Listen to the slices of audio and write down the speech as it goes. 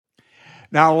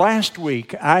Now, last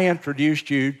week, I introduced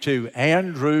you to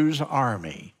Andrew's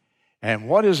Army. And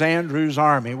what is Andrew's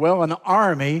Army? Well, an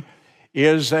army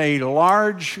is a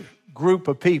large group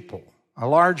of people, a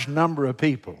large number of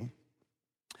people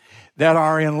that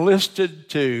are enlisted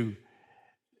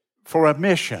for a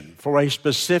mission, for a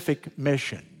specific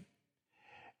mission.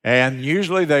 And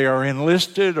usually they are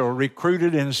enlisted or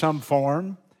recruited in some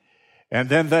form, and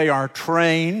then they are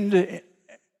trained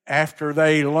after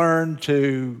they learn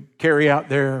to carry out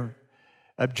their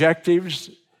objectives.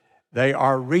 They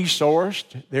are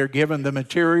resourced. They're given the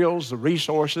materials, the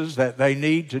resources that they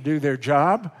need to do their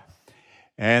job,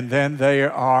 and then they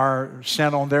are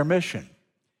sent on their mission.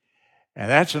 And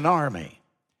that's an army.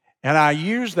 And I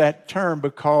use that term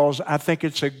because I think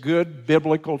it's a good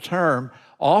biblical term.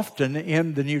 Often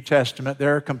in the New Testament,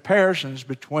 there are comparisons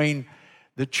between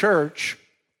the churches,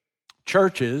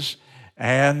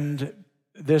 and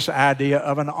this idea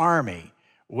of an army.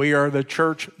 We are the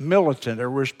church militant,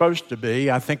 or we're supposed to be.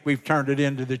 I think we've turned it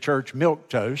into the church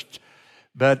milquetoast,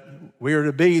 but we are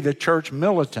to be the church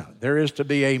militant. There is to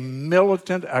be a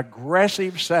militant,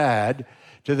 aggressive side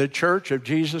to the church of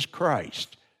Jesus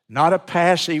Christ, not a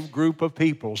passive group of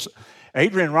people.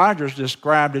 Adrian Rogers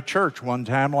described a church one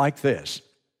time like this.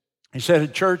 He said a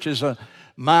church is a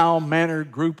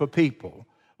mild-mannered group of people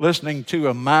listening to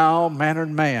a mild-mannered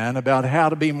man about how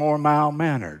to be more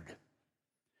mild-mannered.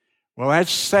 Well,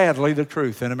 that's sadly the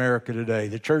truth in America today.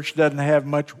 The church doesn't have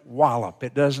much wallop.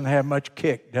 It doesn't have much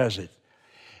kick, does it?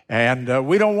 And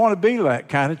we don't want to be that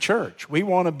kind of church. We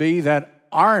want to be that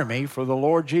army for the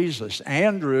Lord Jesus.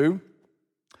 Andrew,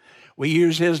 we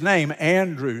use his name,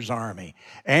 Andrew's Army.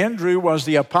 Andrew was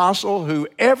the apostle who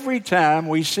every time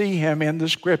we see him in the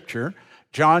Scripture,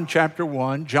 John chapter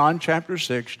 1, John chapter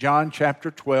 6, John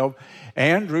chapter 12,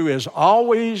 Andrew is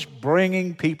always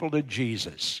bringing people to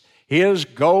Jesus. His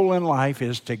goal in life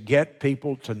is to get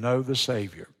people to know the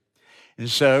Savior. And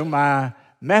so my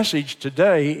message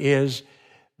today is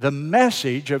the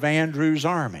message of Andrew's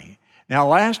Army. Now,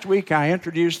 last week I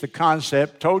introduced the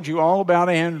concept, told you all about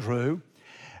Andrew.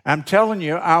 I'm telling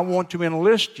you, I want to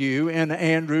enlist you in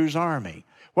Andrew's Army.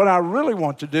 What I really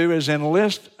want to do is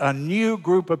enlist a new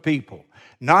group of people.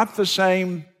 Not the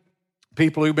same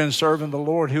people who've been serving the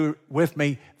Lord who with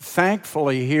me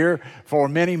thankfully here for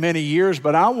many, many years,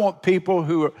 but I want people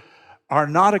who are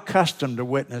not accustomed to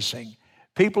witnessing,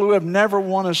 people who have never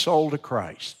won a soul to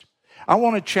Christ. I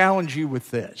want to challenge you with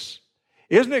this.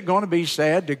 Isn't it going to be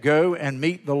sad to go and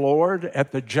meet the Lord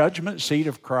at the judgment seat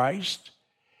of Christ?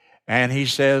 And he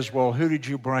says, well, who did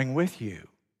you bring with you?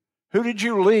 Who did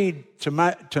you lead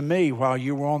to me while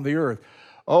you were on the earth?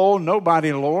 Oh,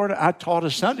 nobody, Lord. I taught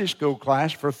a Sunday school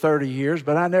class for 30 years,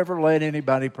 but I never led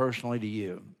anybody personally to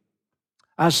you.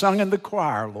 I sung in the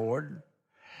choir, Lord.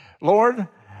 Lord,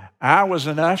 I was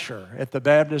an usher at the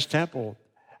Baptist Temple.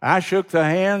 I shook the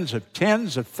hands of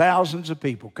tens of thousands of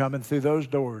people coming through those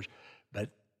doors. But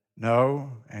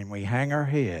no, and we hang our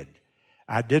head.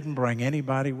 I didn't bring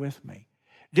anybody with me.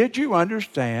 Did you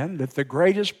understand that the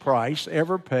greatest price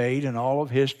ever paid in all of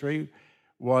history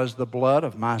was the blood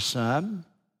of my son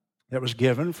that was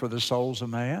given for the souls of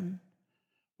man?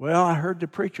 Well, I heard the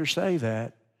preacher say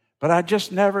that, but I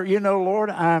just never, Lord,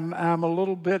 I'm a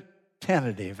little bit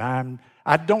tentative.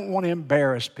 I don't want to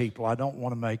embarrass people. I don't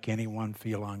want to make anyone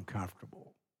feel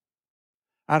uncomfortable.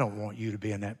 I don't want you to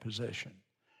be in that position.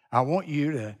 I want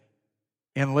you to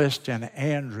enlist in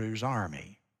Andrew's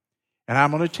Army, and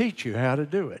I'm going to teach you how to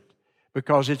do it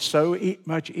because it's so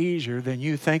much easier than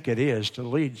you think it is to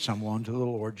lead someone to the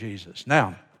Lord Jesus.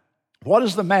 Now, what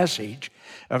is the message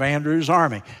of Andrew's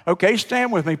Army? Okay,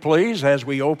 stand with me, please, as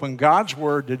we open God's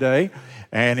Word today.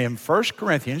 And in 1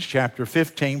 Corinthians chapter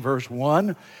 15, verse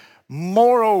 1,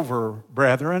 moreover,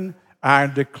 brethren, I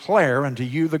declare unto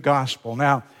you the gospel.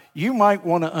 Now, you might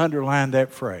want to underline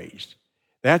that phrase.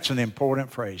 That's an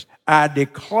important phrase. I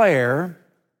declare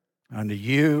unto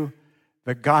you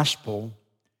the gospel,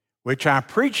 which I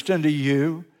preached unto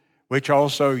you, which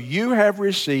also you have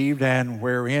received, and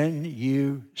wherein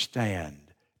you stand,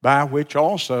 by which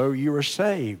also you are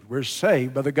saved. We're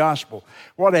saved by the gospel.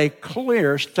 What a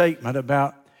clear statement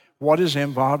about what is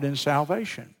involved in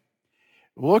salvation.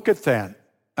 Look at that,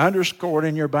 underscored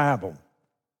in your Bible.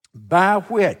 By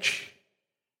which,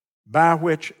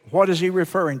 what is he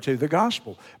referring to? The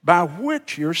gospel. By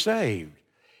which you're saved,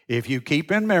 if you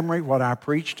keep in memory what I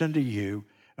preached unto you,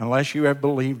 unless you have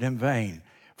believed in vain.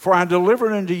 For I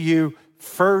delivered unto you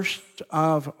first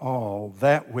of all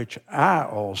that which I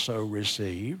also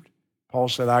received. Paul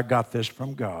said, I got this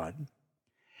from God.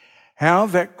 How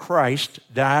that Christ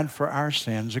died for our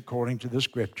sins according to the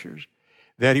Scriptures,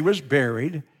 that he was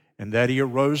buried, and that he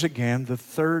arose again the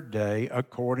third day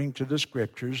according to the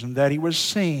Scriptures, and that he was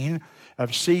seen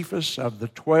of Cephas of the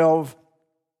 12,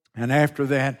 and after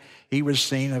that he was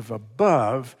seen of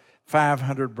above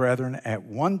 500 brethren at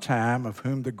one time, of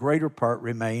whom the greater part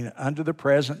remain unto the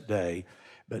present day,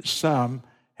 but some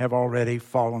have already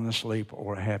fallen asleep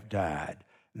or have died.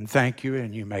 And thank you,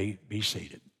 and you may be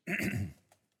seated.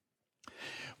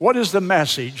 What is the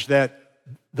message that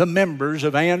the members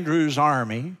of Andrew's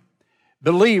army,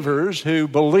 believers who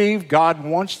believe God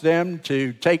wants them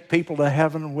to take people to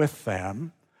heaven with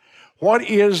them, what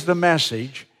is the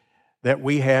message that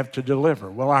we have to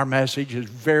deliver? Well, our message is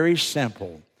very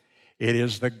simple. It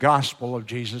is the gospel of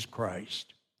Jesus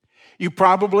Christ. You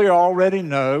probably already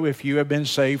know, if you have been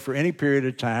saved for any period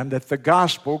of time, that the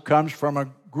gospel comes from a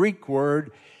Greek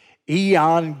word,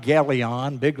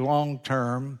 evangelion, big long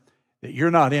term that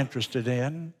you're not interested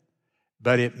in,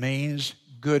 but it means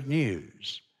good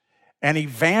news. An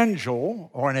evangel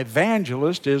or an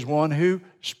evangelist is one who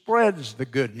spreads the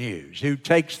good news, who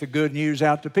takes the good news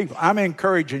out to people. I'm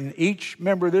encouraging each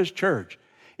member of this church,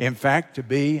 in fact, to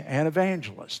be an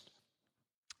evangelist.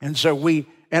 And so an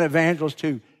evangelist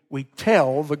too, we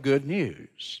tell the good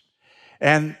news.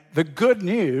 And the good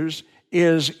news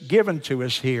is given to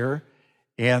us here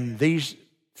in these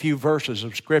few verses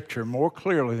of Scripture more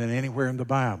clearly than anywhere in the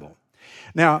Bible.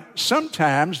 Now,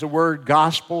 sometimes the word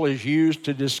gospel is used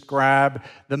to describe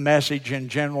the message in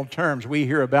general terms. We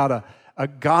hear about a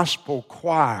gospel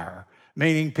choir,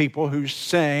 meaning people who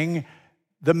sing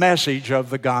the message of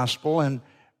the gospel, and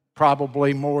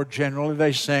probably more generally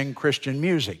they sing Christian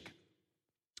music.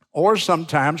 Or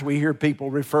sometimes we hear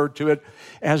people refer to it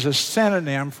as a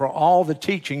synonym for all the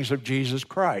teachings of Jesus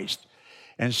Christ.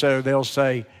 And so they'll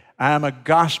say, I'm a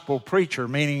gospel preacher,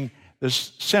 meaning the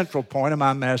central point of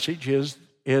my message is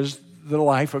the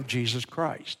life of Jesus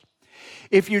Christ.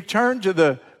 If you turn to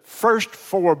the first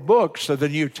 4 books of the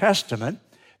New Testament,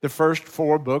 the first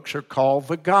 4 books are called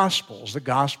the Gospels. The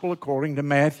Gospel according to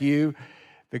Matthew,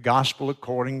 the Gospel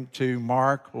according to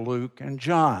Mark, Luke, and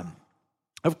John.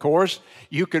 Of course,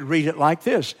 you could read it like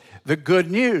this: the good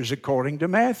news according to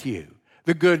Matthew,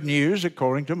 the good news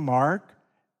according to Mark,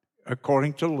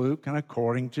 according to Luke, and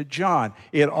according to John.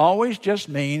 It always just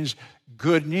means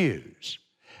good news.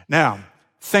 Now,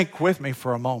 think with me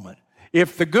for a moment.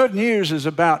 If the good news is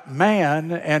about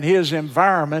man and his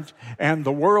environment and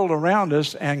the world around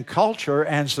us and culture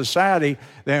and society,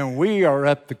 then we are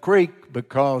up the creek,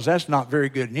 because that's not very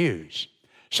good news.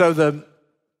 So the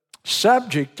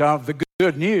subject of the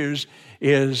good news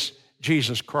is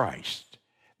Jesus Christ.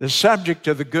 The subject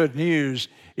of the good news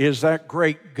is that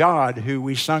great God who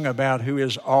we sung about, who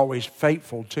is always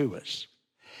faithful to us.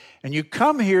 And you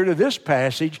come here to this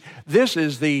passage, this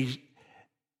is the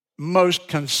most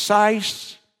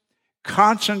concise,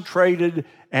 concentrated,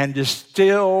 and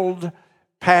distilled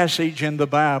passage in the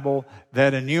Bible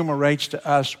that enumerates to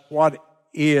us what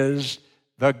is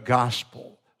the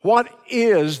gospel. What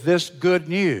is this good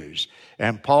news?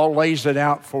 And Paul lays it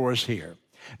out for us here.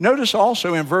 Notice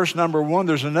also in verse number 1,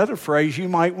 there's another phrase you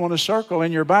might want to circle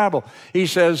in your Bible. He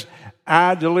says,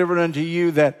 I delivered unto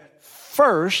you that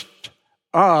first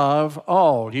of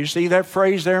all. Do you see that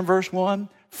phrase there in verse 1?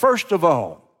 First of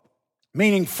all,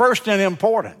 meaning first in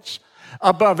importance,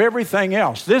 above everything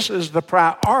else. This is the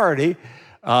priority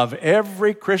of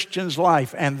every Christian's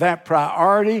life, and that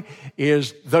priority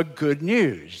is the good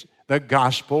news, the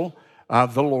gospel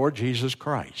of the Lord Jesus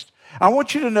Christ. I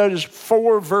want you to notice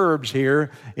 4 verbs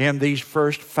here in these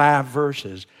first 5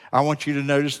 verses. I want you to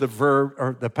notice the verb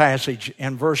or the passage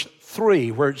in verse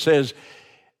 3 where it says,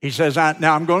 he says,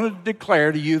 now I'm going to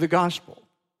declare to you the gospel.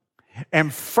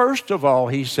 And first of all,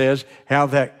 he says how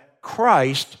that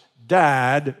Christ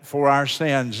died for our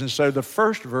sins. And so the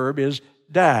first verb is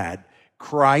died.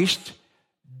 Christ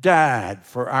died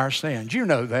for our sins. You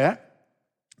know that.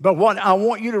 But what I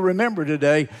want you to remember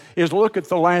today is look at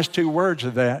the last 2 words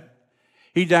of that.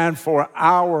 He died for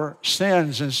our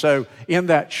sins. And so in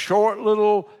that short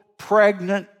little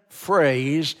pregnant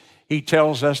phrase, he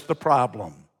tells us the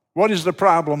problem. What is the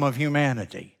problem of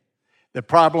humanity? The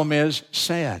problem is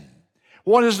sin.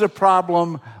 What is the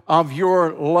problem of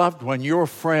your loved one, your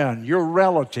friend, your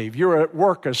relative, your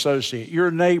work associate,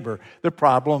 your neighbor? The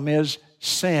problem is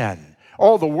sin.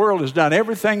 Oh, the world has done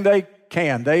everything they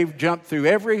can. They've jumped through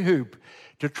every hoop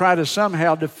to try to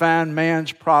somehow define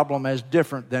man's problem as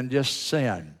different than just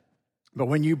sin. But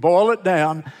when you boil it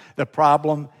down, the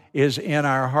problem is in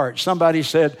our heart. Somebody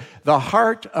said, the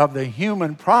heart of the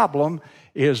human problem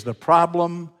is the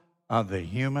problem of the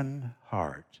human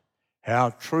heart.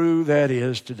 How true that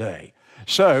is today.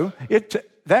 So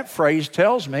that phrase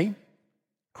tells me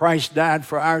Christ died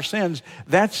for our sins.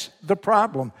 That's the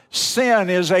problem. Sin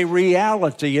is a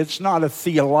reality. It's not a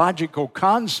theological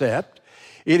concept.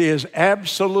 It is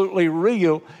absolutely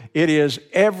real. It is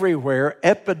everywhere,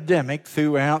 epidemic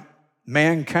throughout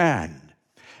mankind.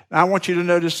 Now, I want you to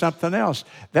notice something else.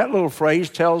 That little phrase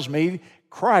tells me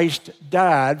Christ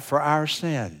died for our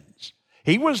sins.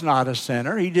 He was not a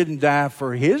sinner. He didn't die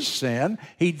for his sin.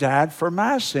 He died for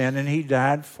my sin, and he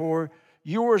died for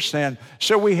your sin.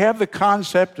 So we have the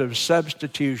concept of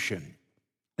substitution,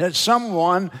 that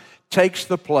someone takes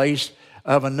the place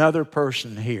of another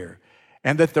person here,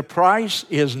 and that the price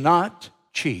is not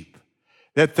cheap,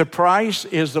 that the price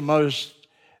is the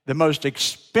most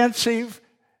expensive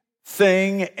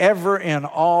thing ever in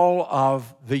all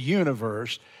of the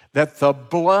universe, that the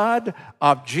blood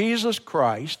of Jesus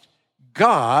Christ,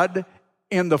 God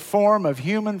in the form of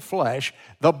human flesh,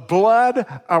 the blood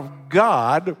of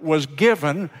God was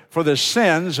given for the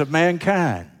sins of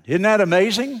mankind. Isn't that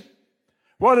amazing?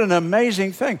 What an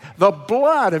amazing thing. The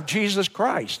blood of Jesus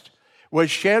Christ was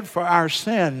shed for our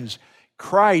sins.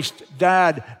 Christ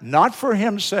died not for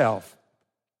himself,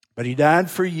 but he died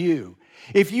for you.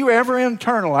 If you ever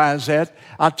internalize that,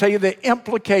 I'll tell you the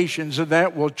implications of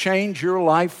that will change your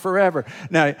life forever.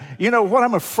 Now, you know what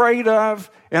I'm afraid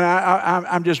of? And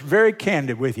I'm just very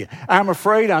candid with you. I'm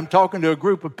afraid I'm talking to a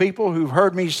group of people who've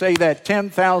heard me say that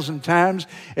 10,000 times,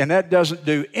 and that doesn't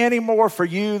do any more for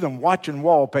you than watching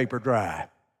wallpaper dry.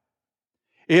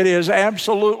 It is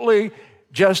absolutely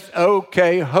just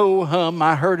okay, ho-hum,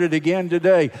 I heard it again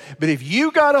today. But if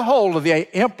you got a hold of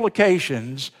the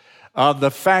implications of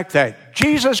the fact that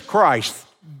Jesus Christ,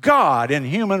 God in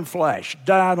human flesh,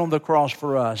 died on the cross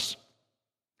for us,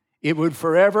 it would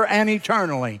forever and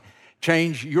eternally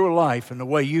change your life and the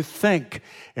way you think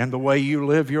and the way you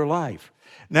live your life.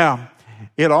 Now,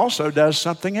 it also does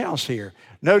something else here.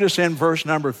 Notice in verse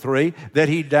number 3 that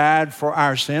he died for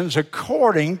our sins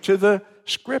according to the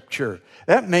Scripture.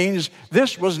 That means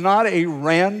this was not a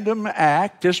random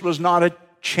act. This was not a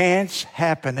chance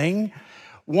happening.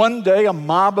 One day a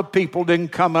mob of people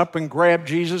didn't come up and grab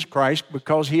Jesus Christ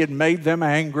because he had made them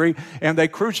angry and they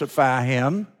crucify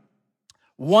him.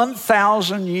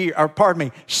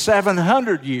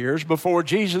 700 years before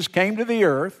Jesus came to the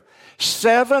earth,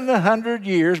 700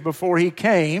 years before he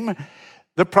came,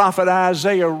 the prophet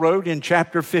Isaiah wrote in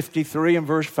chapter 53 and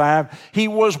verse 5, he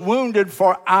was wounded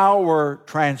for our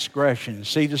transgressions.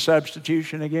 See the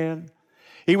substitution again?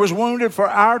 He was wounded for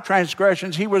our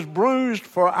transgressions. He was bruised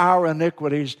for our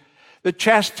iniquities. The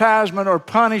chastisement or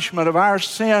punishment of our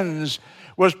sins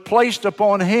was placed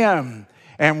upon him,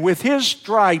 and with his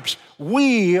stripes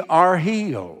we are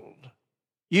healed.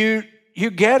 You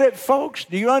get it, folks?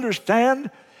 Do you understand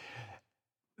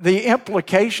the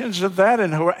implications of that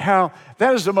and how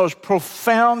that is the most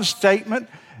profound statement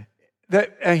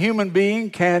that a human being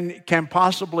can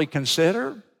possibly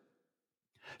consider?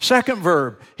 Second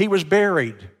verb, he was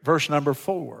buried, verse number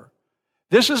 4.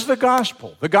 This is the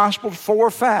gospel. The gospel's 4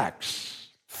 facts.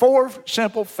 4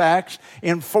 simple facts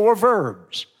in 4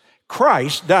 verbs.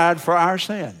 Christ died for our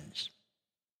sins.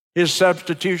 His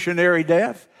substitutionary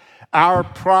death, our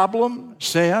problem,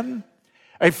 sin,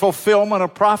 a fulfillment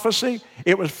of prophecy.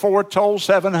 It was foretold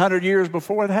 700 years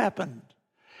before it happened.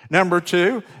 Number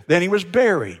 2, then he was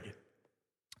buried.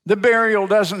 The burial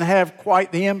doesn't have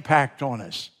quite the impact on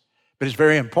us, but it's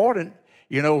very important.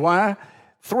 You know why?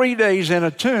 3 days in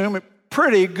a tomb,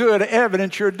 pretty good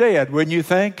evidence you're dead, wouldn't you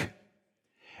think?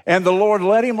 And the Lord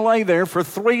let him lay there for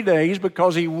 3 days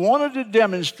because he wanted to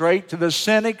demonstrate to the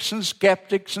cynics and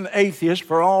skeptics and atheists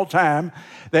for all time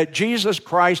that Jesus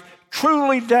Christ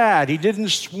truly died. He didn't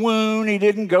swoon. He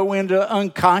didn't go into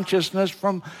unconsciousness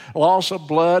from loss of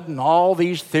blood and all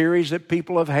these theories that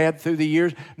people have had through the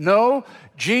years. No,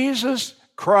 Jesus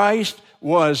Christ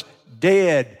was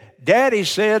dead. Daddy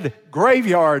said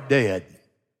graveyard dead.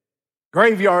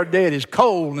 Graveyard dead is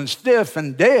cold and stiff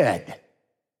and dead.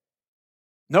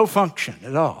 No function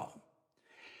at all.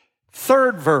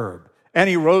 Third verb, and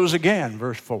he rose again,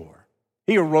 verse 4.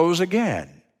 He arose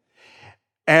again.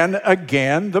 And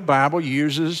again, the Bible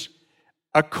uses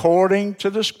according to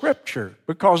the Scripture,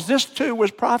 because this too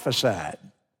was prophesied.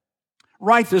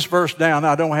 Write this verse down.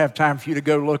 I don't have time for you to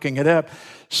go looking it up.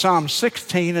 Psalm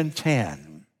 16 and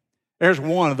 10. There's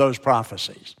one of those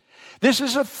prophecies. This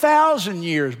is 1,000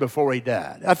 years before he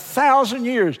died. 1,000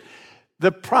 years.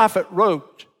 The prophet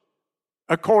wrote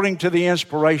according to the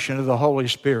inspiration of the Holy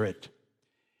Spirit.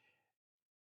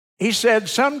 He said,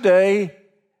 someday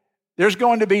there's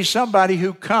going to be somebody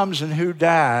who comes and who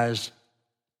dies.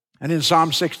 And in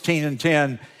Psalm 16 and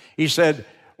 10, he said,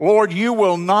 Lord, you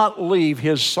will not leave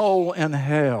his soul in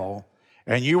hell,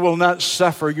 and you will not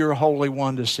suffer your Holy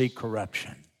One to see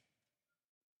corruption.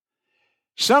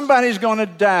 Somebody's going to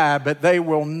die, but they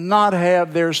will not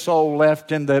have their soul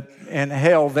left in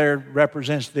hell. There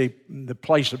represents the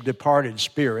place of departed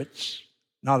spirits,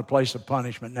 not a place of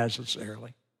punishment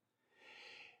necessarily.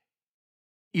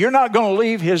 You're not going to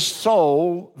leave his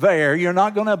soul there. You're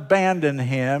not going to abandon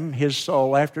him, his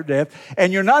soul, after death.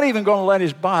 And you're not even going to let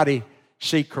his body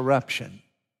see corruption.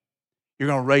 You're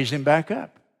going to raise him back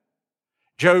up.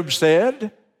 Job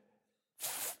said,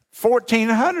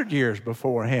 1,400 years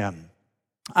before him,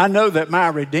 I know that my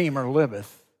Redeemer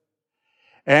liveth,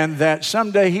 and that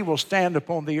someday he will stand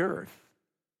upon the earth,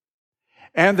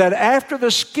 and that after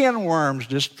the skin worms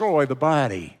destroy the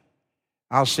body,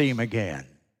 I'll see him again.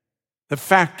 The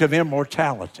fact of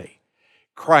immortality.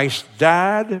 Christ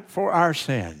died for our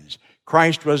sins.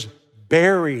 Christ was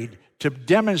buried to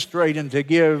demonstrate and to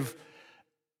give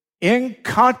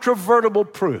incontrovertible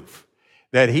proof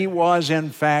that he was in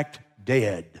fact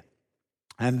dead.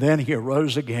 And then he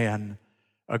arose again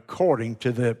according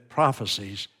to the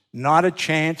prophecies. Not a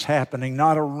chance happening,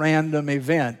 not a random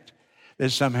event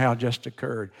that somehow just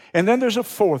occurred. And then there's a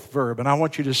fourth verb, and I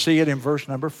want you to see it in verse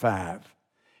number 5.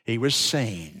 He was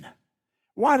seen.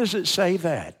 Why does it say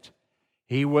that?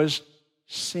 He was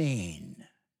seen.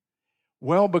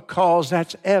 Well, because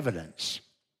that's evidence.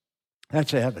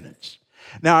 That's evidence.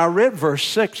 Now, I read verse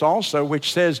 6 also,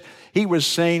 which says he was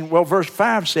seen. Well, verse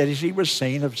 5 says he was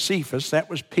seen of Cephas, that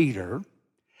was Peter.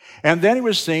 And then he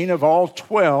was seen of all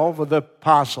 12 of the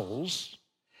apostles.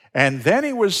 And then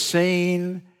he was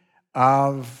seen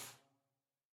of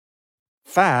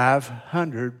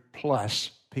 500 plus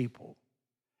people.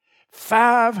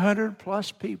 500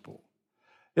 plus people.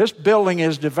 This building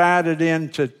is divided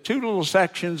into 2 little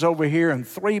sections over here and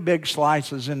 3 big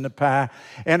slices in the pie.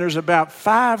 And there's about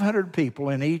 500 people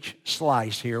in each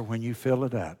slice here when you fill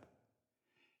it up.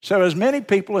 So as many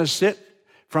people as sit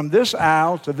from this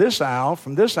aisle to this aisle,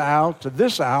 from this aisle to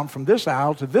this aisle, from this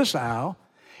aisle to this aisle,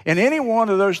 in any one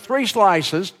of those 3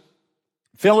 slices,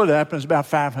 fill it up, and it's about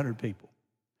 500 people.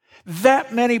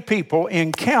 That many people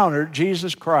encountered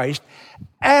Jesus Christ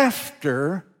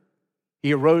after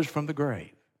he arose from the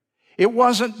grave. It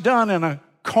wasn't done in a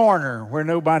corner where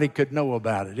nobody could know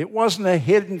about it. It wasn't a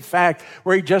hidden fact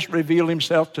where he just revealed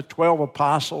himself to 12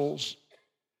 apostles.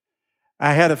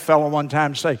 I had a fellow one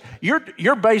time say,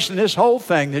 you're basing this whole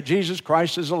thing that Jesus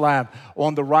Christ is alive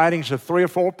on the writings of 3 or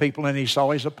 4 people and he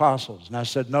saw his apostles. And I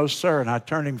said, no, sir. And I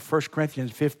turned him to 1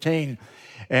 Corinthians 15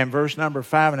 and verse number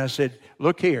 5, and I said,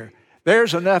 look here.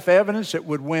 There's enough evidence that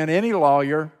would win any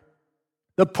lawyer.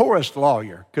 The poorest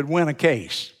lawyer could win a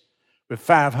case with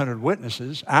 500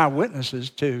 witnesses, eyewitnesses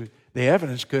to the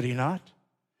evidence, could he not?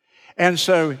 And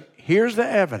so here's the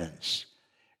evidence.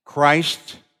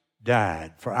 Christ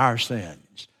died for our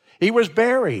sins. He was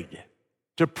buried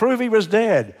to prove he was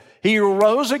dead. He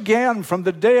rose again from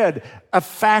the dead, a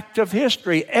fact of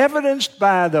history, evidenced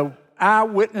by the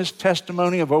eyewitness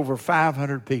testimony of over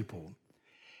 500 people.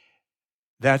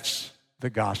 That's the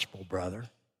gospel, brother.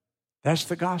 That's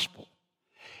the gospel.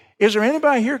 Is there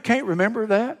anybody here who can't remember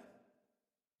that?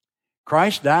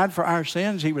 Christ died for our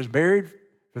sins. He was buried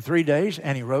for 3 days,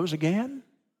 and he rose again.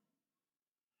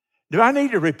 Do I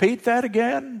need to repeat that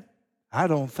again? I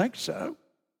don't think so.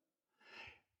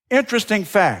 Interesting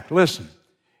fact. Listen,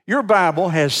 your Bible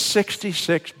has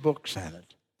 66 books in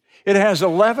it. It has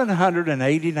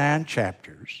 1,189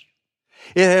 chapters.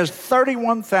 It has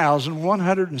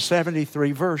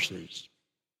 31,173 verses.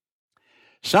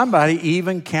 Somebody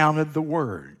even counted the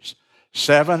words.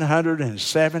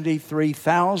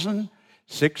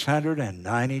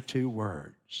 773,692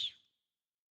 words.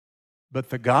 But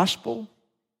the gospel,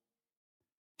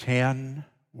 10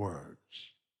 words.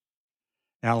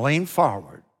 Now lean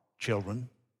forward, children.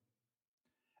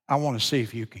 I want to see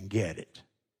if you can get it.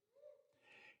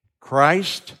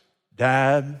 Christ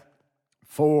died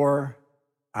for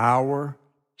our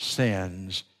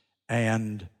sins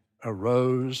and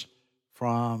arose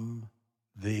from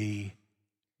the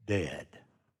dead.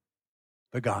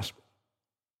 The gospel.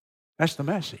 That's the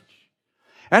message.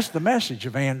 That's the message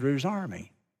of Andrew's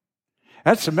army.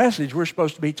 That's the message we're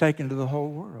supposed to be taking to the whole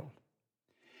world.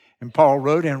 And Paul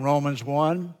wrote in Romans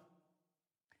 1,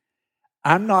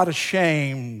 I'm not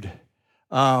ashamed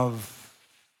of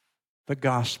the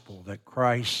gospel that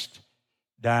Christ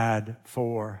died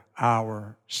for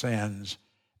our sins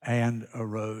and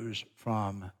arose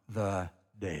from the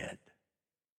dead.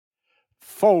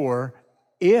 For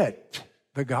it,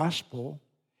 the gospel,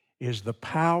 is the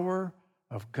power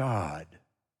of God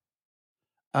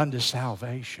unto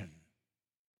salvation.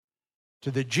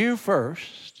 To the Jew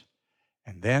first,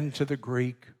 and then to the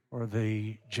Greek or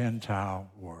the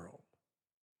Gentile world.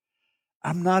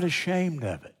 I'm not ashamed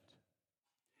of it.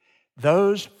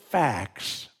 Those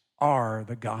facts are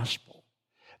the gospel.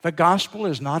 The gospel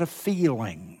is not a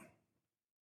feeling,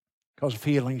 because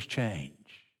feelings change.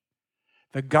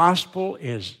 The gospel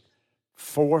is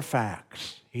 4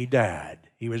 facts. He died,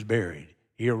 he was buried,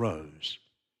 he arose,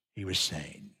 he was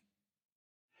seen.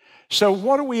 So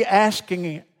what are we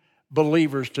asking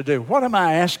believers to do? What am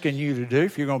I asking you to do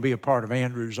if you're going to be a part of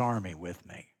Andrew's army with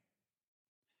me?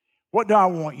 What do I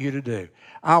want you to do?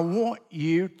 I want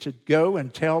you to go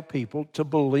and tell people to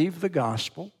believe the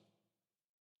gospel,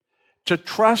 to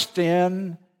trust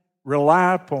in,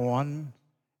 rely upon,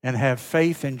 and have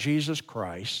faith in Jesus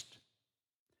Christ,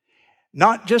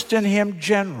 not just in Him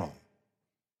general.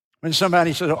 When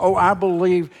somebody says, oh, I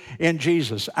believe in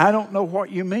Jesus, I don't know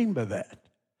what you mean by that.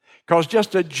 Because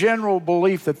just a general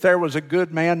belief that there was a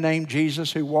good man named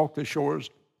Jesus who walked the shores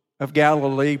of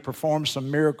Galilee, performed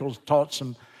some miracles, taught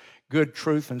some good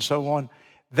truth, and so on,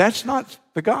 that's not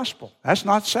the gospel. That's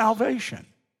not salvation.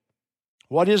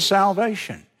 What is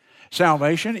salvation?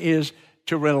 Salvation is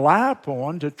to rely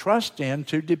upon, to trust in,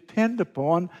 to depend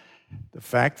upon the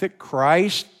fact that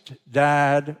Christ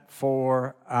died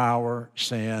for our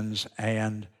sins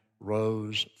and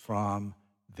rose from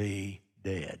the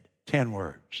dead. 10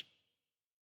 words.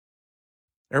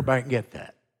 Everybody can get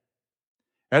that.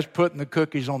 That's putting the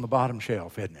cookies on the bottom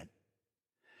shelf, isn't it?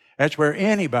 That's where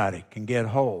anybody can get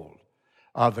hold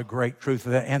of the great truth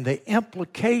of that. And the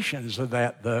implications of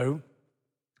that, though,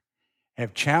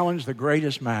 have challenged the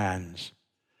greatest minds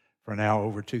for now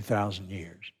over 2,000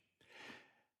 years.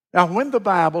 Now, when the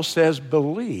Bible says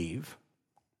believe,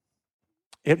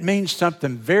 it means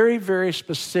something very, very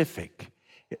specific.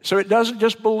 So it doesn't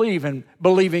just believing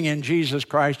in Jesus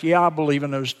Christ. Yeah, I believe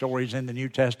in those stories in the New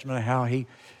Testament, how He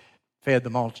fed the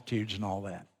multitudes and all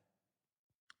that.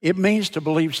 It means to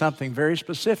believe something very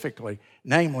specifically,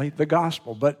 namely the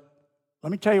gospel. But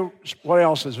let me tell you what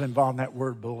else is involved in that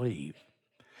word believe.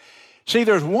 See,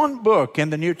 there's one book in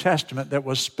the New Testament that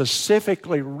was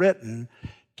specifically written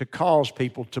to cause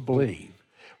people to believe.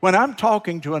 When I'm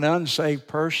talking to an unsaved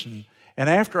person, and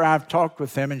after I've talked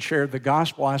with them and shared the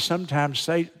gospel, I sometimes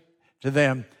say to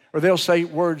them, or they'll say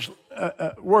words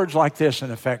like this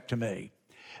in effect to me.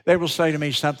 They will say to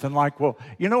me something like, well,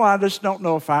 I just don't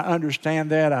know if I understand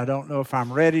that. I don't know if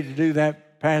I'm ready to do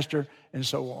that, Pastor, and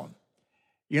so on.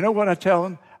 You know what I tell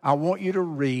them? I want you to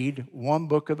read one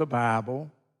book of the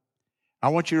Bible. I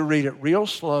want you to read it real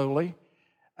slowly.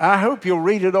 I hope you'll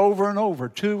read it over and over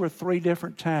 2 or 3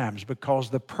 different times, because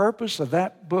the purpose of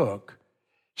that book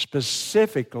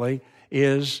specifically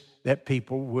is that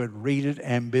people would read it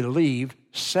and believe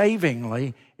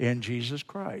savingly in Jesus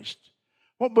Christ.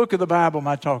 What book of the Bible am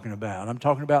I talking about? I'm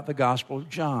talking about the Gospel of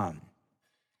John.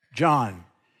 John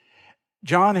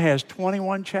has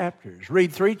 21 chapters.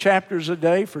 Read 3 chapters a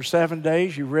day for 7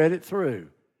 days. You read it through.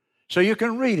 So you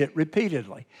can read it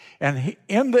repeatedly. And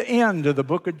in the end of the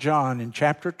book of John, in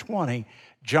chapter 20,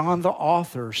 John the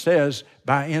author says,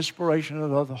 by inspiration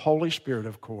of the Holy Spirit,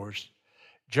 of course,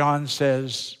 John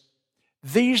says,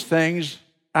 these things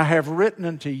I have written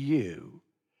unto you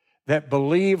that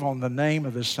believe on the name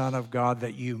of the Son of God,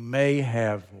 that you may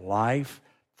have life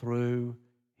through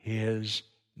His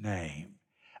name.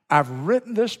 I've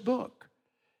written this book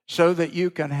so that you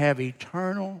can have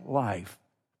eternal life,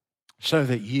 so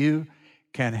that you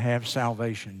can have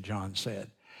salvation, John said.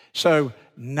 So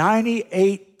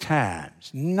 98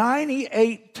 times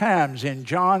in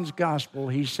John's gospel,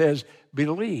 he says,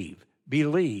 believe,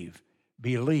 believe,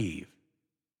 believe,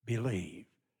 believe.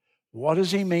 What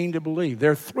does he mean to believe?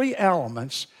 There are 3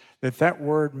 elements that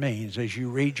word means as you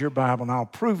read your Bible, and I'll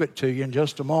prove it to you in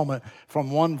just a moment from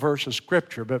one verse of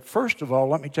Scripture. But first of all,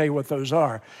 let me tell you what those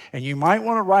are. And you might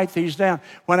want to write these down.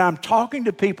 When I'm talking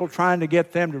to people trying to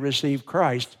get them to receive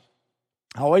Christ,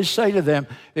 I always say to them,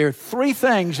 there are 3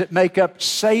 things that make up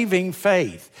saving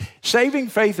faith. Saving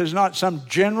faith is not some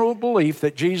general belief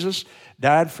that Jesus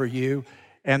died for you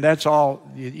and that's all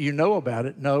you know about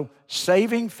it. No,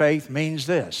 saving faith means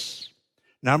this.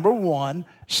 Number 1,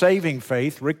 saving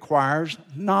faith requires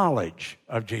knowledge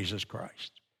of Jesus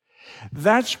Christ.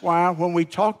 That's why when we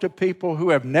talk to people who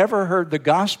have never heard the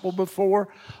gospel before,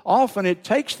 often it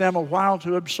takes them a while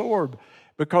to absorb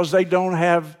because they don't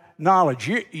have knowledge.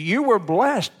 You were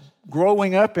blessed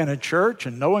growing up in a church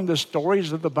and knowing the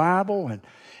stories of the Bible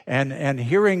and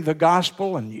hearing the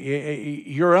gospel, and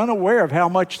you're unaware of how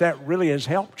much that really has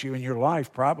helped you in your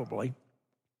life probably.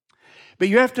 But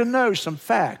you have to know some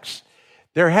facts.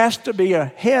 There has to be a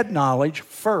head knowledge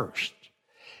first.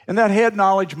 And that head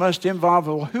knowledge must involve,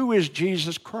 well, who is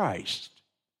Jesus Christ?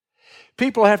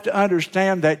 People have to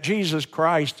understand that Jesus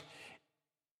Christ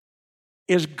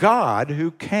is God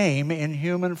who came in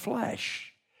human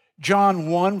flesh. John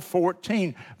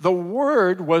 1:14, the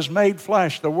Word was made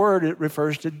flesh. The Word, it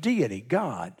refers to deity,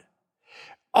 God.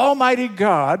 Almighty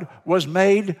God was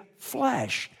made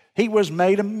flesh. He was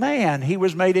made a man. He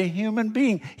was made a human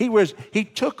being. He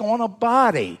took on a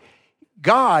body.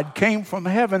 God came from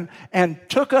heaven and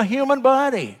took a human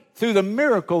body through the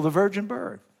miracle of the virgin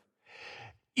birth.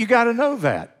 You got to know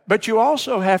that. But you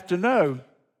also have to know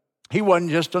he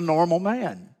wasn't just a normal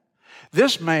man.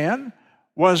 This man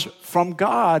was from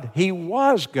God. He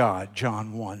was God,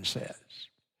 John 1 says.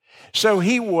 So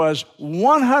he was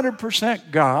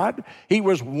 100% God. He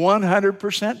was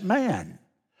 100% man.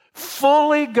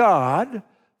 Fully God,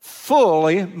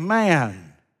 fully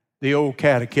man, the old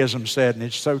catechism said, and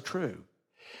it's so true.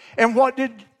 And what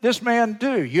did this man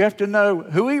do? You have to know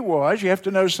who he was. You have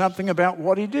to know something about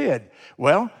what he did.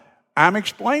 Well, I'm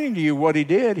explaining to you what he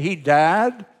did. He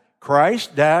died.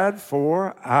 Christ died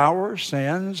for our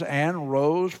sins and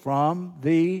rose from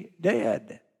the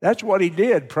dead. That's what he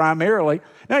did primarily.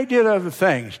 Now, he did other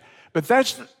things, but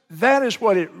that's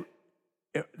what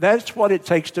it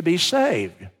takes to be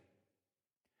saved.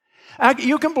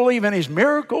 You can believe in his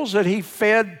miracles that he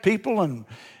fed people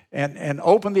and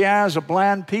opened the eyes of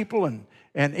blind people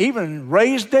and even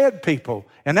raised dead people,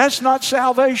 and that's not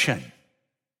salvation.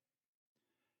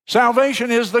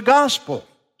 Salvation is the gospel.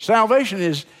 Salvation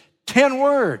is 10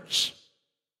 words.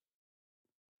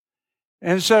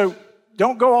 And so,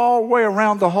 don't go all the way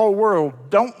around the whole world.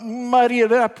 Don't muddy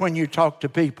it up when you talk to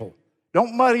people.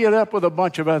 Don't muddy it up with a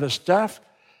bunch of other stuff.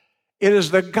 It is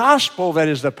the gospel that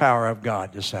is the power of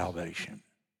God to salvation.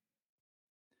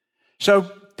 So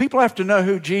people have to know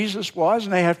who Jesus was,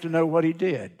 and they have to know what he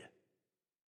did.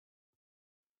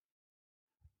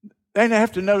 They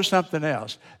have to know something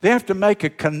else. They have to make a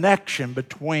connection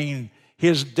between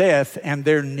his death and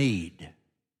their need.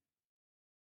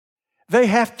 They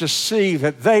have to see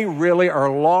that they really are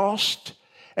lost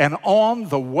and on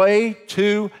the way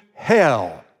to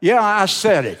hell. Yeah, I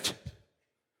said it.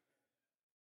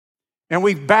 And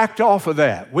we've backed off of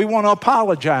that. We want to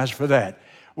apologize for that.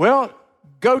 Well,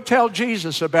 go tell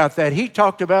Jesus about that. He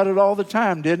talked about it all the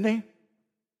time, didn't he?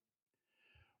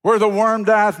 Where the worm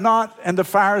dieth not and the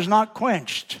fire is not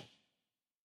quenched.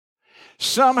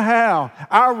 Somehow,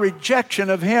 our rejection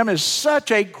of him is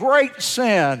such a great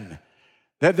sin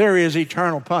that there is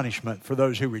eternal punishment for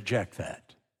those who reject that.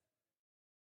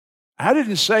 I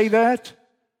didn't say that.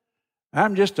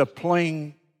 I'm just a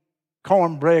plain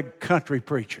cornbread country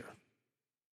preacher.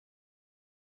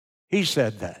 He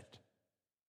said that.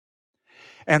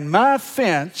 And my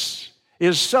offense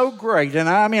is so great, and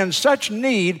I'm in such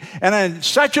need and in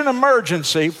such an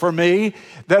emergency for me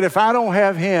that if I don't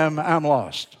have him, I'm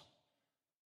lost.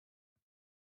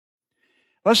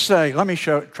 Let's say, let me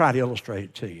try to illustrate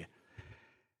it to you.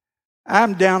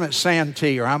 I'm down at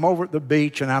Santee, or I'm over at the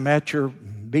beach, and I'm at your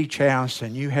beach house,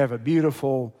 and you have a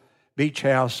beautiful beach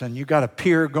house, and you got a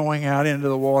pier going out into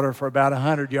the water for about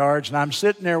 100 yards, and I'm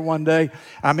sitting there one day.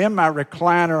 I'm in my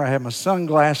recliner. I have my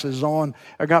sunglasses on.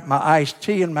 I got my iced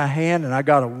tea in my hand, and I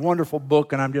got a wonderful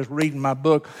book, and I'm just reading my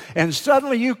book. And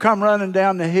suddenly you come running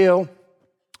down the hill,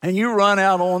 and you run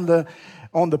out on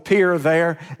the pier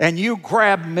there, and you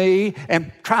grab me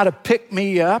and try to pick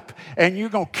me up, and you're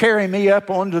going to carry me up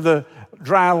onto the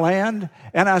dry land.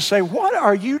 And I say, what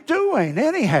are you doing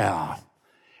anyhow?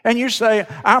 And you say,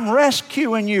 I'm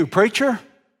rescuing you, preacher.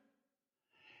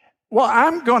 Well,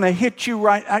 I'm going to hit you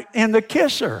right in the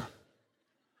kisser.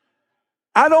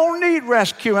 I don't need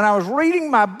rescue. And I was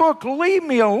reading my book. Leave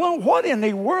me alone. What in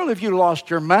the world have you lost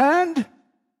your mind?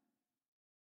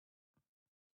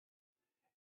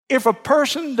 If a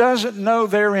person doesn't know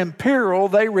they're in peril,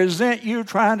 they resent you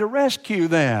trying to rescue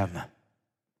them.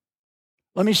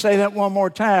 Let me say that one more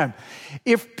time.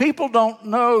 If people don't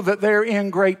know that they're in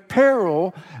great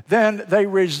peril, then they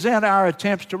resent our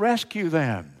attempts to rescue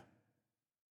them.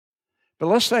 But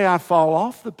let's say I fall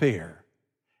off the pier,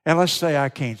 and let's say I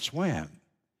can't swim.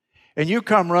 And you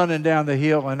come running down the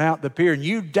hill and out the pier, and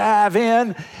you dive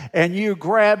in, and you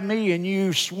grab me, and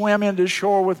you swim into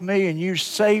shore with me, and you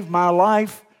save my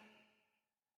life.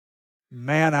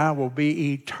 Man, I will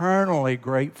be eternally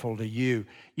grateful to you.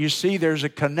 You see, there's a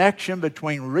connection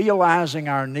between realizing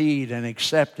our need and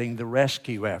accepting the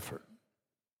rescue effort.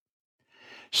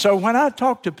 So when I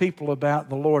talk to people about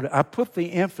the Lord, I put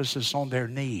the emphasis on their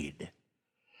need,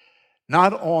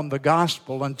 not on the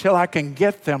gospel. Until I can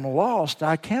get them lost,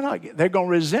 they're going to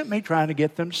resent me trying to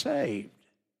get them saved.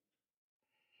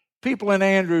 People in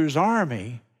Andrew's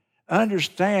army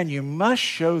understand you must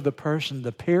show the person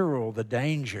the peril, the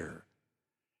danger,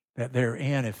 that they're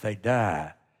in if they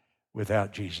die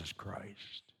without Jesus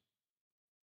Christ.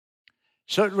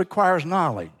 So it requires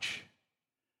knowledge.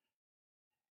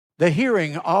 The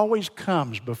hearing always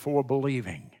comes before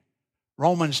believing.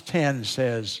 Romans 10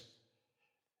 says,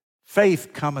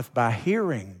 faith cometh by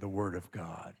hearing the word of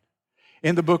God.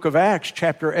 In the book of Acts,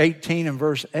 chapter 18 and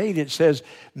verse 8, it says,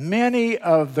 many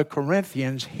of the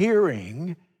Corinthians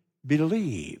hearing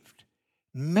believed.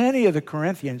 Many of the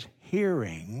Corinthians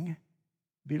hearing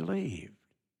believed.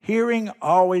 Hearing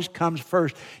always comes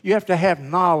first. You have to have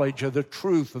knowledge of the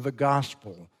truth of the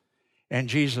gospel and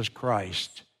Jesus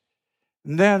Christ.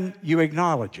 And then you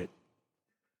acknowledge it.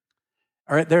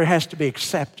 All right, there has to be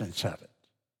acceptance of it.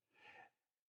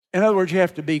 In other words, you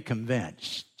have to be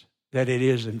convinced that it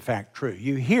is in fact true.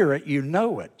 You hear it, you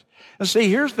know it. And see,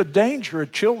 here's the danger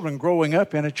of children growing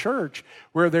up in a church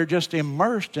where they're just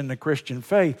immersed in the Christian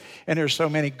faith. And there's so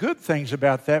many good things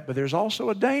about that, but there's also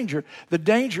a danger. The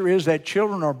danger is that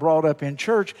children are brought up in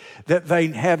church that they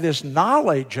have this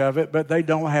knowledge of it, but they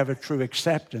don't have a true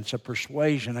acceptance, a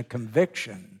persuasion, a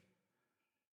conviction.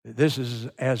 This is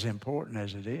as important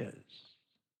as it is.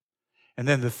 And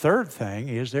then the third thing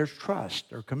is there's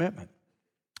trust or commitment.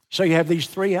 So you have these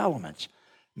three elements: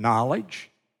 knowledge,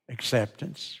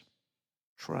 acceptance,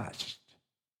 trust.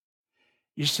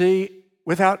 You see,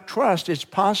 without trust, it's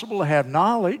possible to have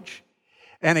knowledge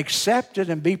and accept it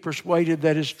and be persuaded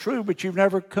that it's true, but you've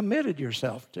never committed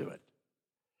yourself to it.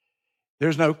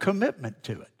 There's no commitment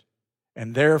to it.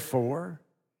 And therefore,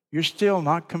 you're still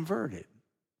not converted.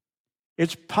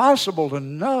 It's possible to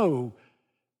know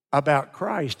about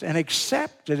Christ and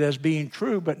accept it as being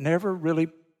true, but never really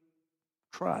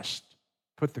trust,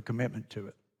 put the commitment to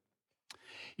it.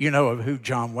 You know of who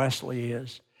John Wesley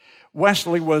is.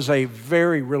 Wesley was a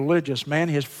very religious man.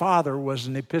 His father was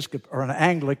an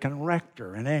Anglican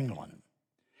rector in England.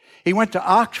 He went to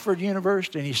Oxford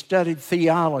University and he studied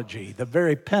theology, the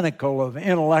very pinnacle of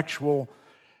intellectual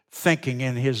thinking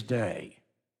in his day.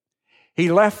 He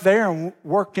left there and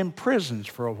worked in prisons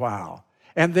for a while,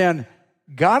 and then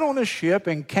got on a ship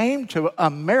and came to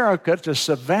America, to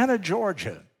Savannah,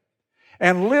 Georgia,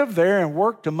 and lived there and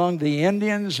worked among the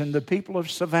Indians and the people of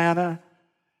Savannah,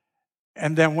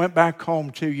 and then went back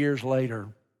home 2 years later.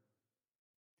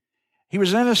 He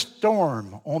was in a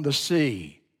storm on the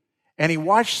sea, and he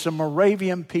watched some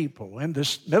Moravian people in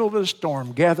the middle of the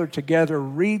storm gather together,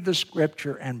 read the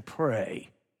scripture, and pray.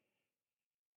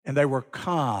 And they were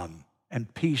calm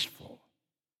and peaceful.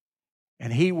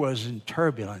 And he was in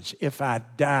turbulence. If I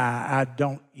die, I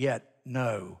don't yet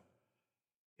know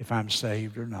if I'm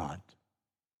saved or not.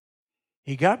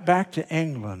 He got back to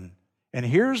England, and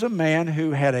here's a man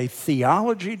who had a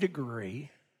theology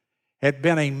degree, had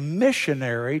been a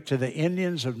missionary to the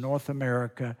Indians of North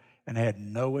America, and had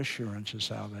no assurance of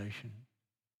salvation.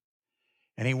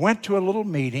 And he went to a little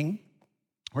meeting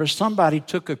where somebody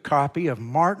took a copy of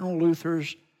Martin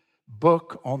Luther's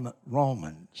book on the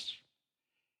Romans.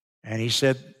 And he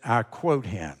said, I quote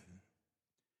him,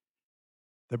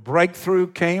 "The breakthrough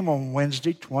came on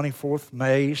Wednesday, 24th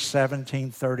May,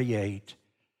 1738.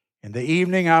 In the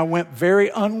evening, I went very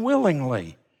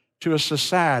unwillingly to a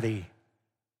society,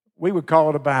 we would call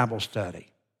it a Bible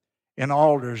study, in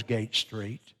Aldersgate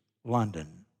Street,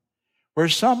 London, where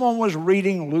someone was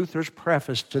reading Luther's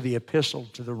preface to the Epistle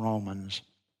to the Romans.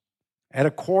 At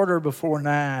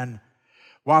 9:15,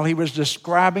 while he was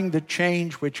describing the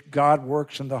change which God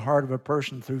works in the heart of a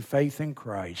person through faith in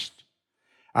Christ,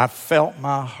 I felt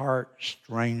my heart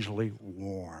strangely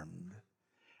warmed.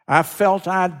 I felt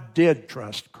I did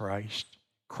trust Christ,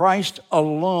 Christ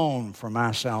alone for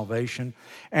my salvation,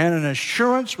 and an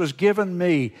assurance was given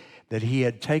me that he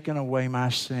had taken away my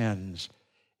sins,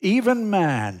 even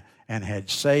mine, and had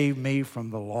saved me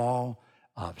from the law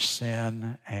of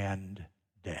sin and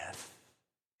death."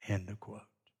 End of quote.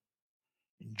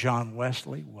 John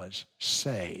Wesley was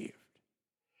saved.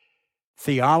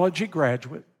 Theology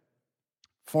graduate,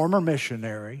 former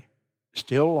missionary,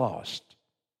 still lost.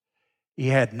 He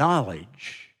had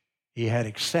knowledge, he had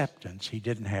acceptance, he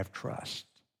didn't have trust.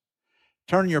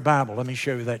 Turn your Bible, let me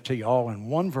show you that to you all in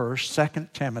one verse,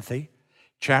 2 Timothy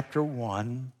chapter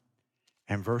 1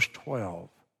 and verse 12.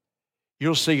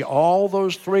 You'll see all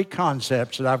those three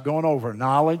concepts that I've gone over: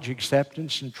 knowledge,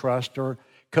 acceptance, and trust, or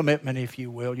commitment, if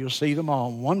you will. You'll see them all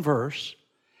in one verse,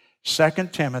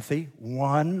 2 Timothy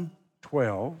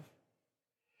 1:12.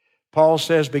 Paul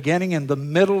says, beginning in the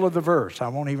middle of the verse, I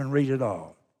won't even read it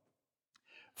all,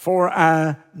 "For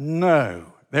I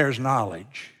know," there's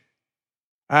knowledge,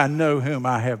 "I know whom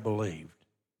I have believed."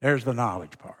 There's the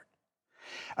knowledge part.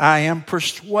 "I am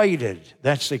persuaded,"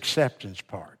 that's the acceptance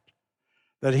part,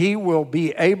 "that he will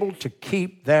be able to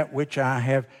keep that which I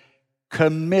have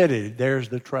committed. There's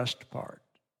the trust part.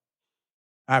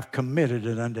 I've committed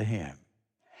it unto him.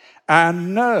 I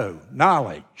know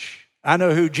knowledge. I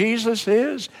know who Jesus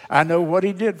is. I know what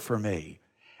he did for me.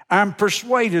 I'm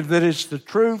persuaded that it's the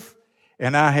truth,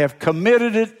 and I have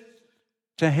committed it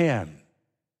to him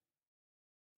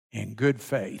in good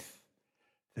faith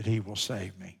that he will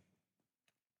save me.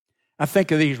 I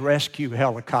think of these rescue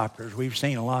helicopters. We've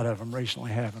seen a lot of them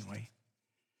recently, haven't we?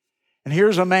 And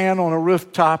here's a man on a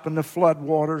rooftop, and the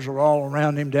floodwaters are all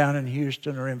around him down in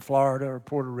Houston or in Florida or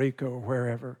Puerto Rico or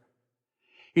wherever.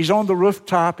 He's on the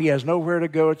rooftop. He has nowhere to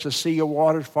go. It's a sea of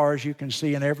water as far as you can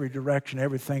see in every direction.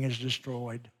 Everything is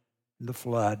destroyed in the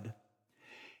flood.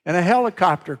 And a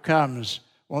helicopter comes,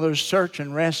 one of those search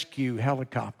and rescue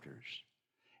helicopters.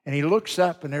 And he looks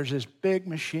up, and there's this big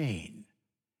machine.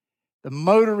 The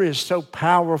motor is so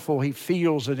powerful, he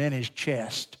feels it in his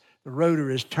chest. The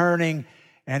rotor is turning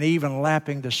and even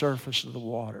lapping the surface of the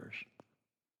waters.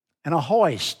 And a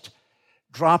hoist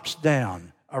drops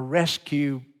down, a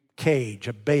rescue cage,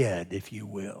 a bed, if you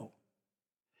will.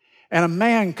 And a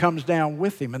man comes down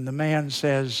with him, and the man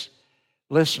says,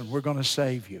 listen, we're going to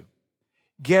save you.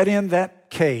 Get in that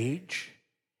cage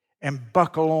and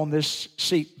buckle on this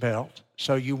seat belt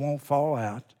so you won't fall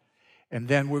out. And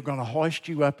then we're going to hoist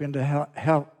you up into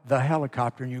the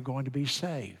helicopter, and you're going to be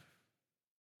saved.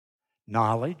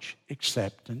 Knowledge,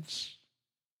 acceptance,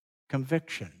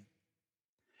 conviction.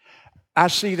 I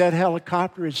see that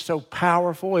helicopter is so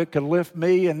powerful it could lift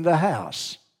me in the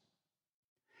house.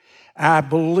 I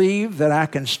believe that I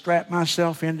can strap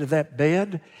myself into that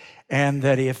bed, and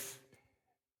that if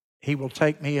he will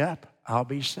take me up, I'll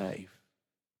be safe.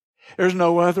 There's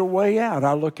no other way out.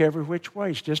 I look every which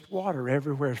way. It's just water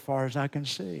everywhere as far as I can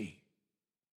see.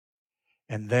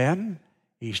 And then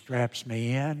he straps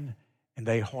me in, and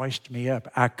they hoist me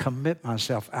up. I commit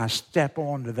myself. I step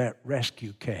onto that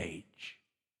rescue cage.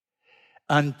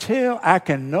 Until I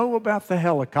can know about the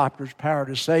helicopter's power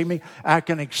to save me, I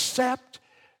can accept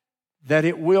that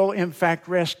it will in fact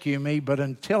rescue me, but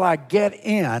until I get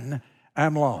in,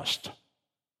 I'm lost.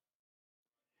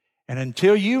 And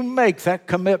until you make that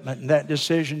commitment and that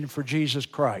decision for Jesus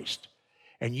Christ,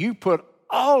 and you put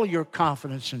all your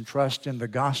confidence and trust in the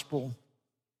gospel,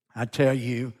 I tell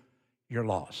you, you're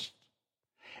lost.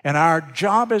 And our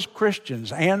job as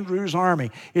Christians, Andrew's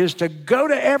army, is to go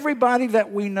to everybody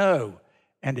that we know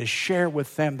and to share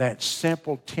with them that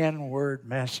simple 10-word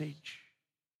message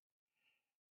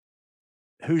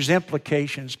whose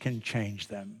implications can change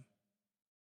them.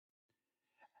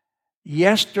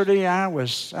 Yesterday, I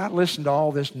listened to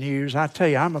all this news. I tell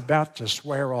you, I'm about to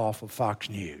swear off of Fox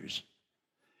News.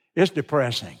 It's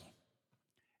depressing.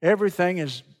 Everything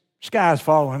is, sky's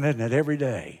falling, isn't it, every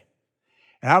day?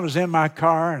 And I was in my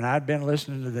car, and I'd been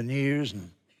listening to the news and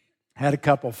had a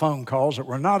couple phone calls that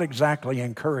were not exactly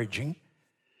encouraging.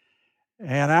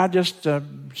 And I just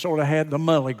sort of had the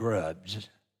mully grubs.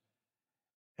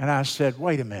 And I said,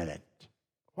 wait a minute,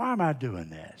 why am I doing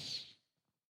this?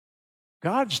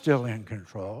 God's still in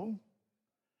control.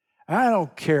 I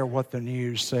don't care what the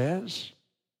news says.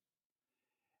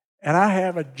 And I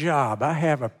have a job. I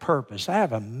have a purpose. I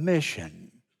have a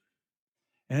mission.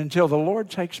 And until the Lord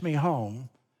takes me home,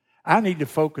 I need to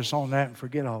focus on that and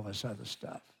forget all this other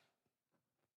stuff.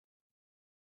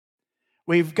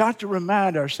 We've got to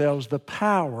remind ourselves the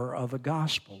power of the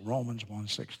gospel, Romans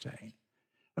 1:16.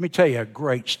 Let me tell you a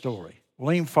great story.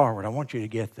 Lean forward. I want you to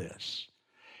get this.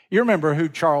 You remember who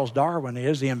Charles Darwin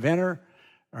is, the inventor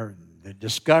or the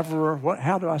discoverer,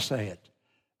 how do I say it,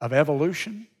 of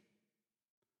evolution?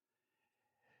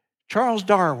 Charles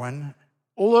Darwin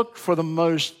looked for the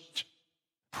most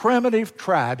primitive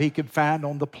tribe he could find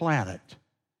on the planet.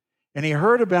 And he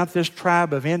heard about this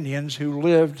tribe of Indians who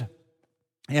lived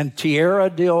in Tierra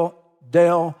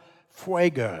del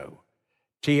Fuego.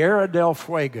 Tierra del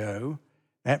Fuego,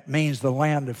 that means the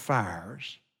land of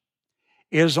fires,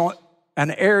 is on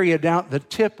an area down the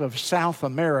tip of South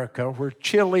America where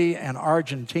Chile and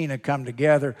Argentina come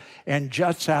together and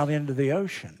juts out into the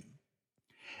ocean.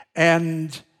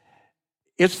 And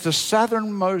it's the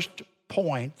southernmost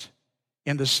point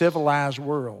in the civilized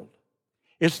world.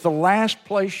 It's the last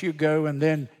place you go, and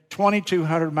then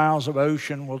 2,200 miles of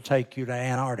ocean will take you to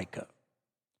Antarctica.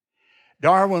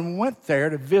 Darwin went there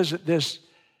to visit this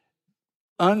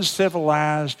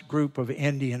uncivilized group of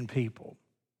Indian people.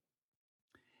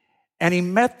 And he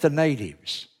met the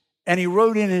natives, and he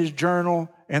wrote in his journal,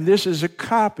 and this is a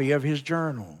copy of his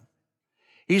journal.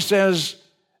 He says,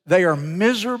 they are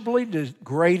miserably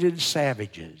degraded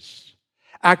savages.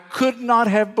 I could not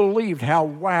have believed how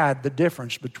wide the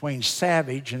difference between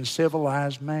savage and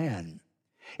civilized man.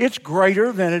 It's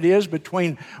greater than it is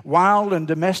between wild and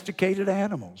domesticated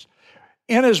animals.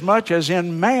 Inasmuch as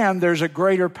in man there's a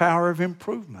greater power of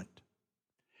improvement.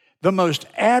 The most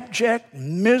abject,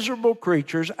 miserable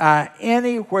creatures I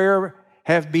anywhere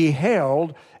have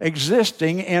beheld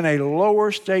existing in a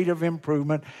lower state of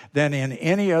improvement than in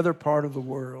any other part of the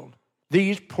world.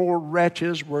 These poor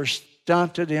wretches were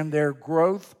stunted in their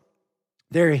growth,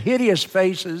 their hideous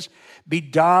faces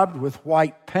bedaubed with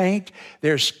white paint,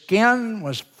 their skin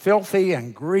was filthy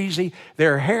and greasy,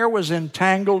 their hair was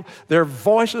entangled, their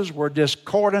voices were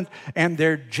discordant, and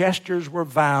their gestures were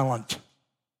violent.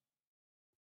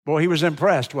 Boy, he was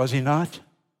impressed, was he not?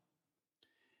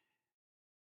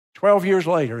 12 years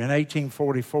later, in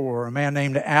 1844, a man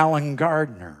named Allen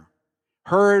Gardner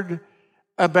heard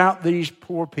about these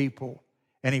poor people,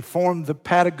 and he formed the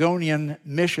Patagonian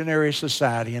Missionary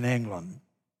Society in England.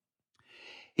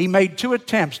 He made 2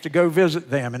 attempts to go visit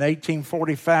them in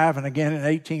 1845 and again in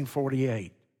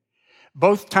 1848.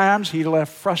 Both times he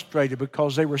left frustrated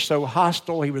because they were so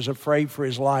hostile, he was afraid for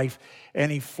his life,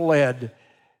 and he fled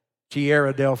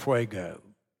Tierra del Fuego.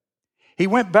 He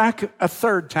went back a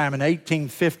 3rd time in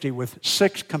 1850 with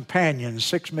 6 companions,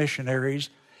 6 missionaries,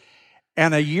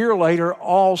 and a year later,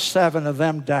 all 7 of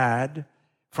them died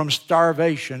from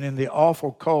starvation in the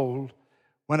awful cold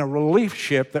when a relief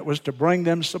ship that was to bring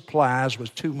them supplies was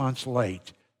 2 months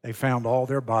late. They found all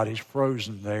their bodies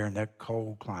frozen there in that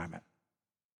cold climate.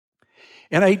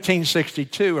 In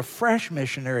 1862, a fresh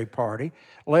missionary party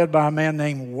led by a man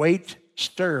named Waite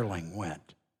Sterling went.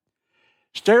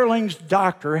 Sterling's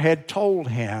doctor had told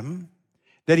him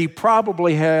that he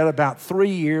probably had about 3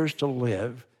 years to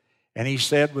live, and he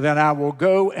said, well, then I will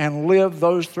go and live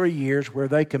those 3 years where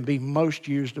they can be most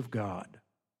used of God.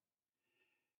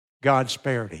 God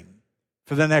spared him.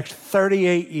 For the next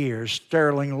 38 years,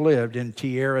 Sterling lived in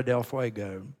Tierra del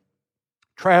Fuego,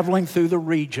 traveling through the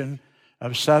region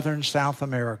of southern South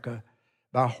America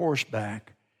by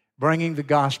horseback, bringing the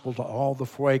gospel to all the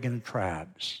Fuegan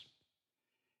tribes.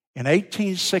 In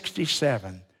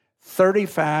 1867,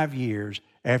 35 years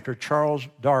after Charles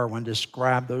Darwin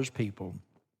described those people,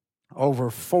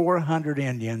 over 400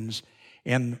 Indians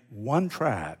in one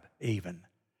tribe even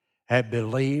had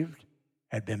believed,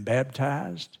 had been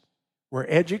baptized, were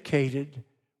educated,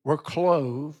 were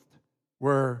clothed,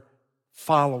 were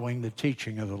following the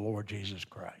teaching of the Lord Jesus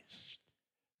Christ.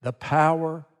 The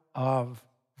power of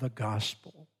the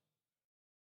gospel.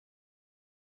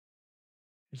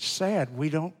 It's sad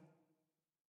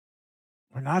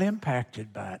we're not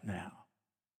impacted by it now.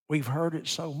 We've heard it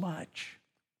so much.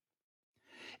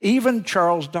 Even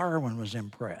Charles Darwin was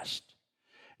impressed.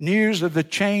 News of the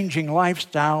changing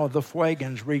lifestyle of the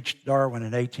Fuegans reached Darwin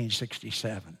in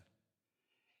 1867.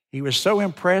 He was so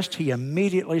impressed, he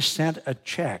immediately sent a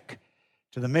check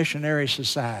to the Missionary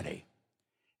Society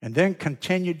and then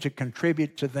continued to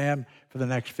contribute to them for the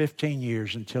next 15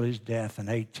 years until his death in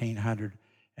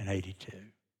 1882.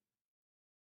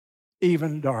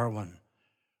 Even Darwin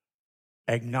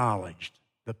acknowledged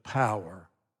the power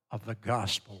of the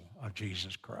gospel of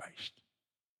Jesus Christ.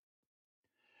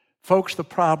 Folks, the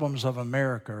problems of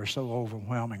America are so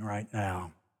overwhelming right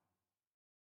now.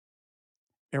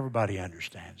 Everybody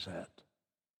understands that.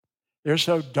 They're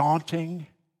so daunting.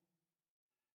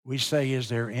 We say, is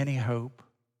there any hope?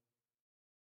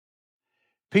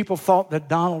 People thought that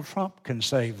Donald Trump can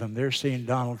save them. They're seeing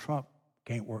Donald Trump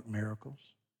can't work miracles.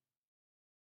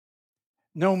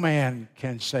 No man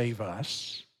can save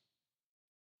us.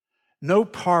 No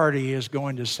party is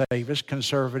going to save us,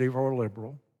 conservative or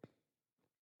liberal.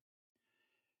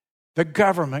 The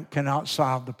government cannot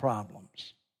solve the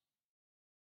problems.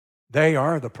 They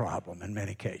are the problem in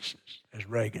many cases, as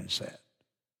Reagan said.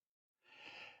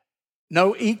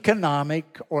 No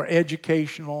economic or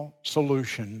educational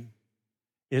solution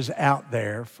is out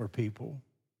there for people.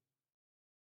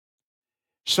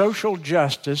 Social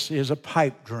justice is a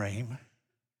pipe dream.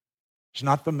 It's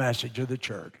not the message of the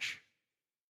church.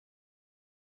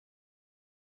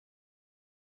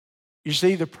 You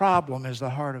see, the problem is the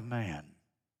heart of man.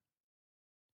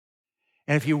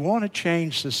 And if you want to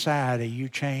change society, you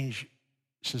change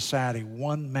society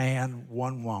one man,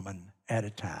 one woman at a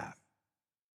time.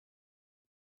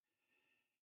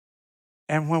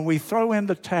 And when we throw in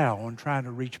the towel and trying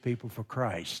to reach people for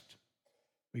Christ,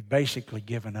 we've basically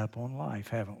given up on life,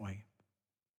 haven't we?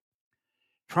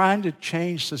 Trying to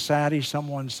change society,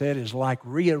 someone said, is like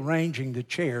rearranging the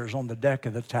chairs on the deck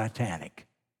of the Titanic.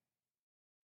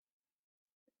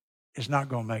 It's not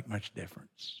going to make much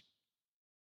difference.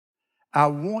 I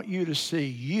want you to see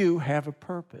you have a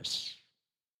purpose.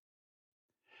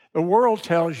 The world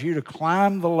tells you to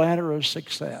climb the ladder of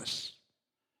success.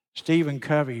 Stephen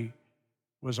Covey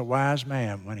was a wise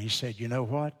man when he said, you know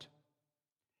what?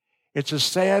 It's a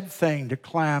sad thing to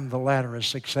climb the ladder of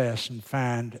success and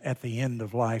find at the end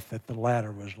of life that the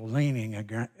ladder was leaning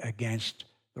against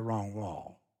the wrong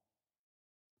wall.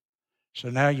 So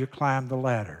now you climb the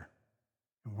ladder,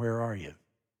 and where are you?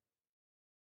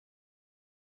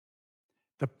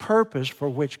 The purpose for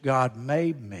which God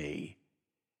made me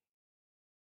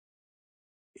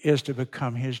is to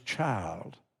become His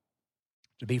child,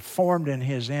 to be formed in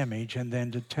His image, and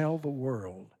then to tell the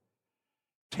world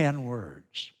 10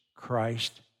 words.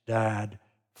 Christ died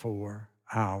for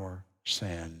our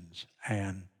sins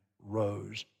and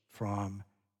rose from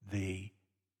the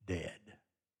dead.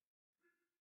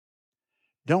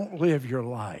 Don't live your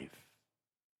life,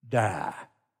 die,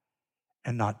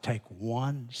 and not take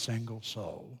one single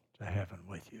soul to heaven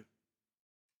with you.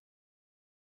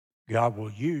 God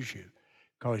will use you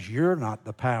because you're not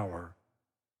the power.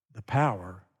 The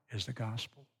power is the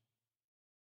gospel.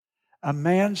 A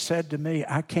man said to me,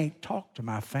 I can't talk to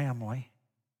my family.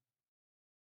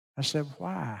 I said,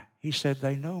 why? He said,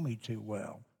 they know me too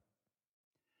well.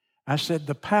 I said,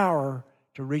 the power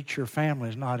to reach your family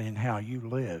is not in how you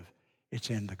live. It's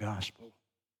in the gospel.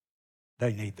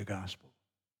 They need the gospel.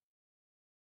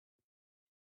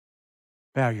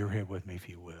 Bow your head with me if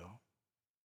you will.